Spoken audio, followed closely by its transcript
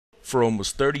For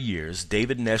almost 30 years,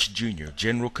 David Ness Jr.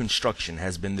 General Construction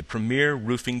has been the premier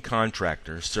roofing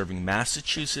contractor serving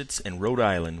Massachusetts and Rhode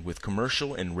Island with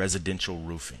commercial and residential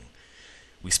roofing.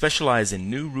 We specialize in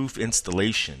new roof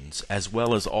installations as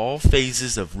well as all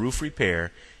phases of roof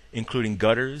repair, including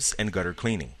gutters and gutter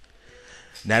cleaning.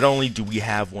 Not only do we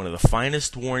have one of the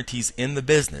finest warranties in the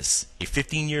business, a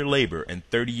 15-year labor and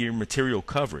 30-year material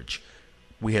coverage,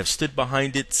 we have stood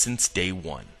behind it since day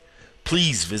one.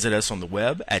 Please visit us on the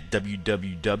web at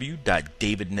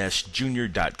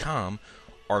www.davidnessjr.com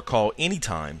or call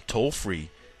anytime toll-free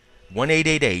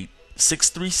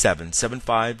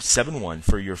 1-888-637-7571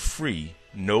 for your free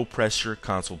no-pressure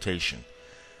consultation.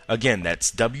 Again,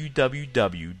 that's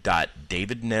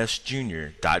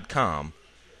www.davidnessjr.com,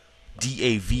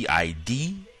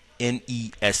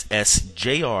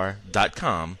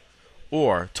 DAVIDNESSJR.com,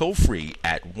 or toll-free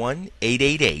at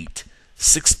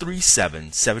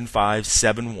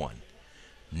 1-888-637-7571.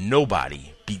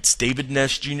 Nobody beats David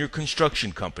Ness Jr.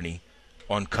 Construction Company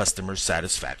on customer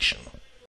satisfaction.